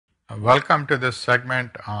Welcome to this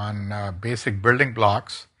segment on basic building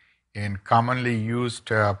blocks in commonly used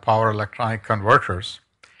power electronic converters.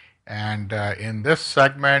 And in this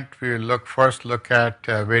segment, we will first look at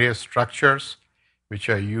various structures which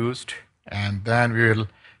are used, and then we will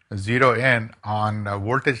zero in on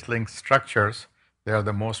voltage link structures. They are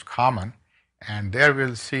the most common, and there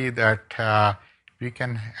we'll see that we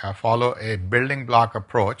can follow a building block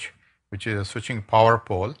approach, which is a switching power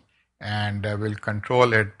pole, and we'll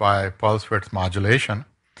control it by pulse width modulation.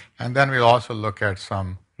 And then we'll also look at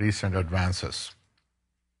some recent advances.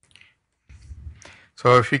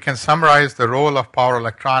 So if we can summarize the role of power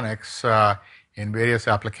electronics in various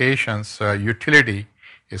applications, utility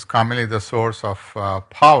is commonly the source of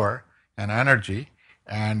power and energy.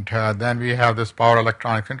 And then we have this power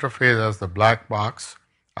electronics interface as the black box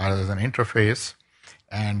or as an interface.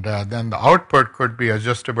 And then the output could be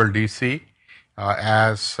adjustable DC,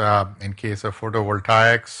 as in case of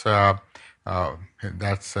photovoltaics,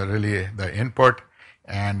 that's really the input,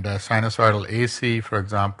 and sinusoidal AC, for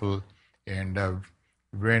example, in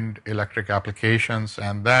wind electric applications.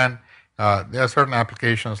 And then there are certain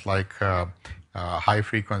applications like high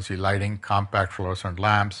frequency lighting, compact fluorescent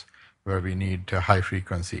lamps, where we need high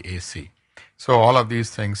frequency AC. So all of these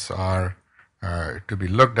things are to be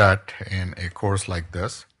looked at in a course like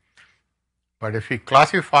this. But if we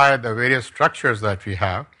classify the various structures that we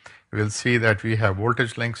have, we'll see that we have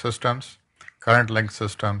voltage link systems, current link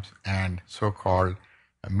systems, and so-called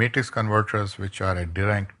matrix converters, which are a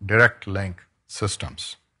direct link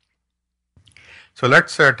systems. So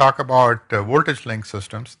let's talk about voltage link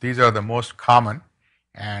systems. These are the most common,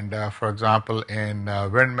 and for example, in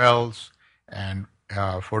windmills and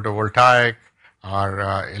photovoltaic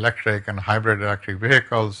or electric and hybrid electric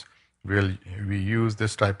vehicles, we use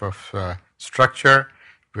this type of structure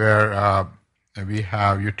where we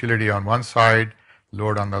have utility on one side,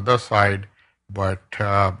 load on the other side, but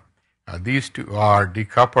these two are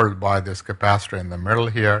decoupled by this capacitor in the middle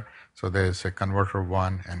here. So there is a converter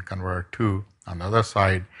 1 and converter 2 on the other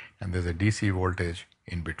side, and there's a DC voltage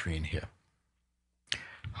in between here.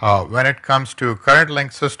 When it comes to current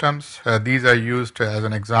link systems, these are used as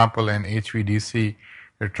an example in HVDC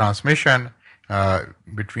transmission.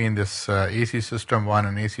 Between this AC system 1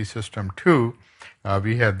 and AC system 2,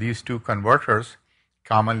 we have these two converters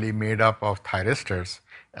commonly made up of thyristors,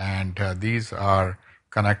 and these are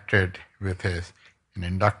connected with an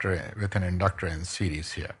inductor in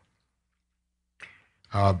series here.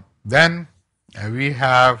 Then we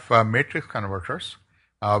have matrix converters,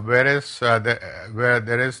 where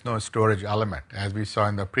there is no storage element. As we saw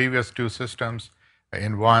in the previous two systems,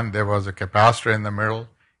 in one there was a capacitor in the middle,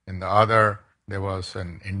 in the other there was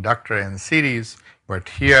an inductor in series, but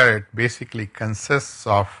here it basically consists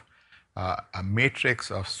of a matrix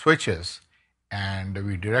of switches, and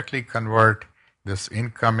we directly convert this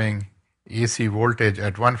incoming AC voltage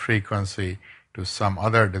at one frequency to some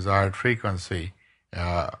other desired frequency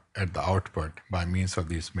at the output by means of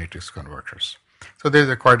these matrix converters. So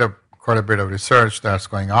there's quite a bit of research that's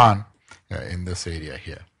going on in this area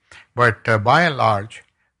here. But by and large,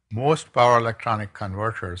 most power electronic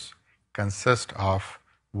converters consist of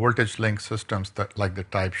voltage link systems like the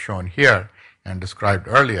type shown here and described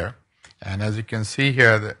earlier. And as you can see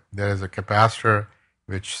here, there is a capacitor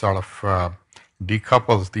which sort of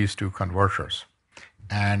decouples these two converters.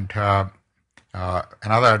 And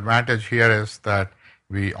another advantage here is that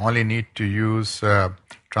we only need to use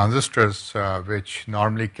transistors which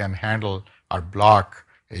normally can handle or block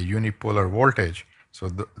a unipolar voltage. So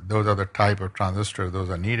those are the type of transistors, those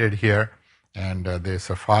are needed here, and they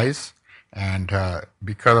suffice. And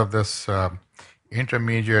because of this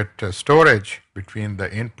intermediate storage between the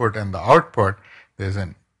input and the output, there's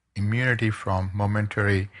an immunity from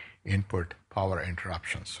momentary input power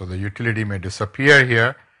interruptions. So the utility may disappear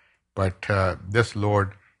here, but this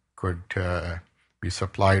load could be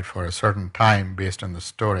supplied for a certain time based on the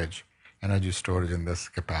storage, energy storage in this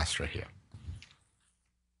capacitor here.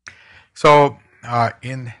 So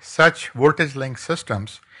in such voltage link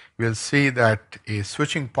systems, we'll see that a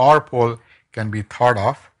switching power pole can be thought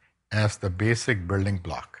of as the basic building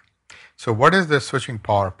block. So what is the switching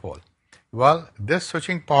power pole? Well, this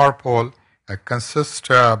switching power pole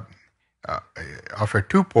consists of a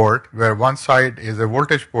two-port, where one side is a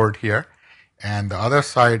voltage port here, and the other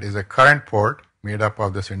side is a current port made up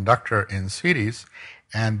of this inductor in series,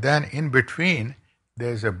 and then in between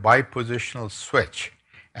there's a bipositional switch,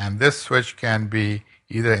 and this switch can be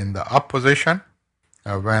either in the up position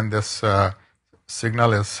when this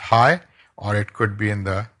signal is high, or it could be in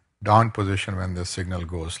the down position when the signal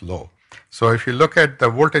goes low. So if you look at the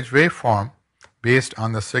voltage waveform based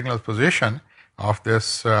on the signal position, of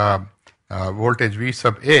this voltage V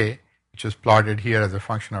sub A, which is plotted here as a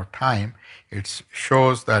function of time, it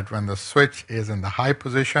shows that when the switch is in the high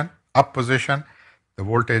position, up position, the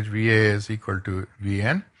voltage VA is equal to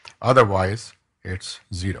Vn, otherwise it's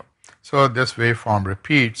 0. So this waveform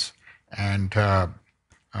repeats, and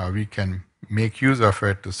we can make use of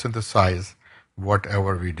it to synthesize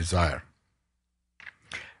whatever we desire.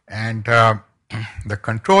 And the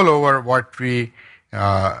control over what we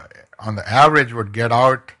on the average would get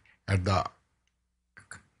out at the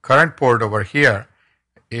current port over here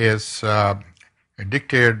is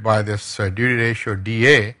dictated by this duty ratio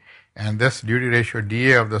dA, and this duty ratio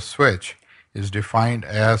dA of the switch is defined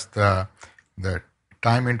as the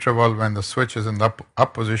time interval when the switch is in the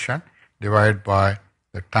up position divided by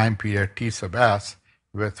the time period t sub s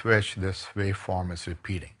with which this waveform is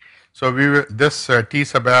repeating. So this t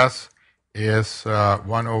sub s is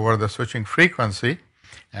 1 over the switching frequency,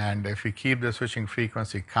 and if we keep the switching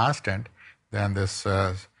frequency constant, then this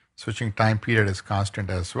switching time period is constant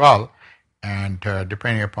as well, and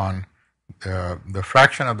depending upon the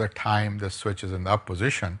fraction of the time the switch is in the up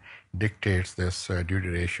position dictates this duty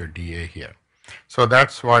ratio dA here. So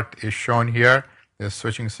that's what is shown here. This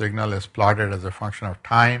switching signal is plotted as a function of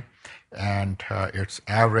time, and its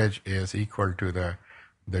average is equal to the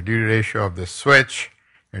duty ratio of the switch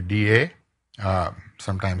dA.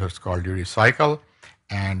 Sometimes it's called duty cycle,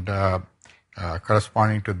 and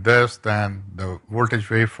corresponding to this, then the voltage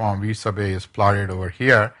waveform V sub A is plotted over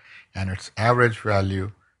here, and its average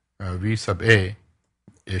value V sub A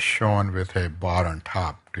is shown with a bar on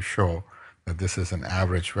top to show that this is an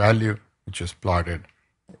average value, which is plotted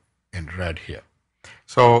in red here.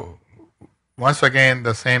 So once again,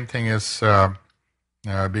 the same thing is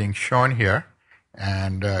being shown here,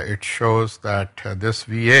 and it shows that this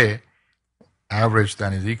VA average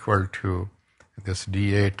then is equal to this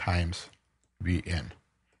dA times Vn.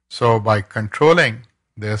 So by controlling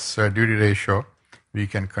this duty ratio, we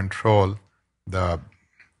can control the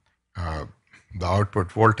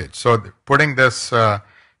output voltage. So putting this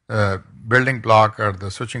building block or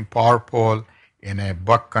the switching power pole in a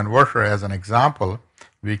buck converter as an example,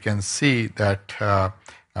 we can see that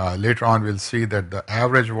later on we'll see that the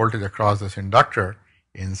average voltage across this inductor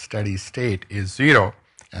in steady state is 0,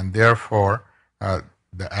 and therefore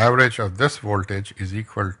the average of this voltage is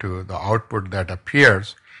equal to the output that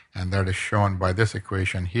appears, and that is shown by this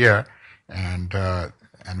equation here, and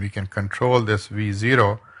we can control this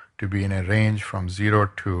V0 to be in a range from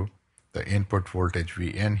 0 to the input voltage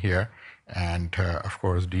Vn here, and of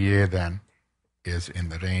course dA then is in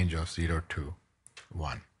the range of 0 to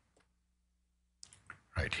 1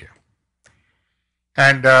 right here.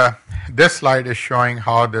 And this slide is showing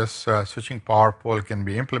how this switching power pole can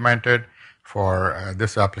be implemented for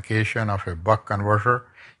this application of a buck converter.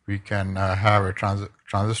 We can have a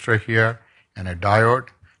transistor here and a diode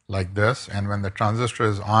like this, and when the transistor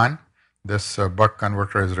is on, this buck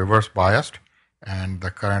converter is reverse biased, and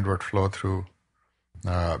the current would flow through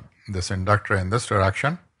this inductor in this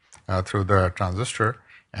direction through the transistor,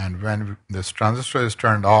 and when this transistor is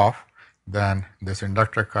turned off, then this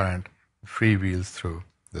inductor current freewheels through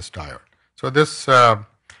this diode. So this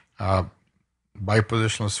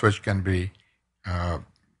bipositional switch can be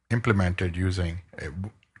implemented using a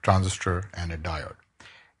transistor and a diode.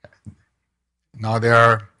 Now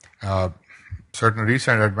there are certain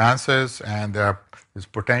recent advances, and there is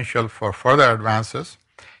potential for further advances.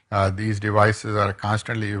 These devices are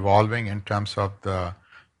constantly evolving in terms of the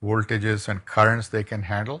voltages and currents they can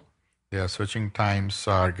handle. Their switching times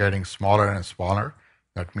are getting smaller and smaller.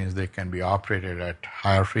 That means they can be operated at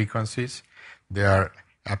higher frequencies. There are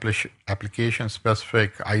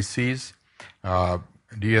application-specific ICs,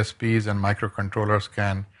 DSPs, and microcontrollers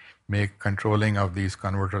can make controlling of these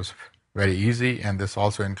converters very easy, and this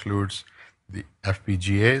also includes the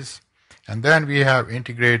FPGAs. And then we have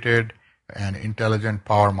integrated and intelligent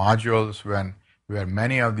power modules where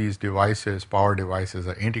many of these devices, power devices,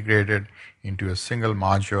 are integrated into a single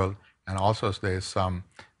module, and also there is some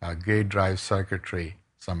gate drive circuitry,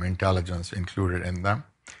 some intelligence included in them.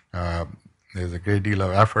 There's a great deal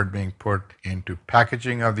of effort being put into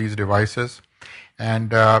packaging of these devices,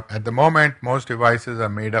 and at the moment most devices are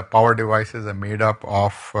made up, power devices are made up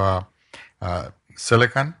of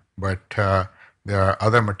silicon, but there are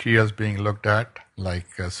other materials being looked at like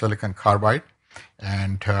silicon carbide,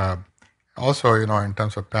 and also in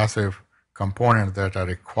terms of passive components that are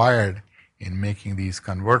required in making these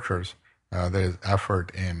converters, there is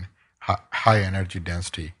effort in high energy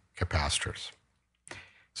density capacitors.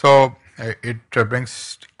 So it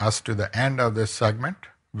brings us to the end of this segment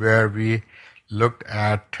where we looked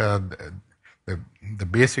at the the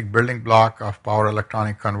basic building block of power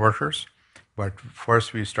electronic converters. But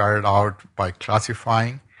first we started out by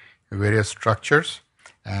classifying various structures,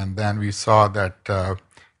 and then we saw that the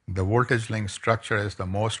voltage link structure is the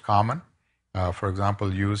most common. For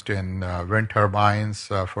example, used in wind turbines,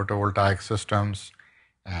 photovoltaic systems,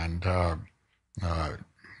 and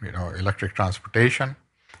electric transportation,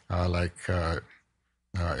 like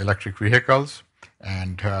electric vehicles.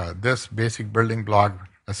 And this basic building block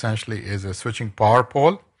essentially is a switching power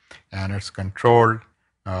pole, and it's controlled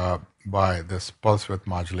by this pulse width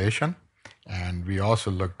modulation. And we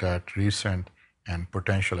also looked at recent and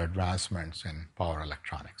potential advancements in power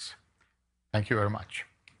electronics. Thank you very much.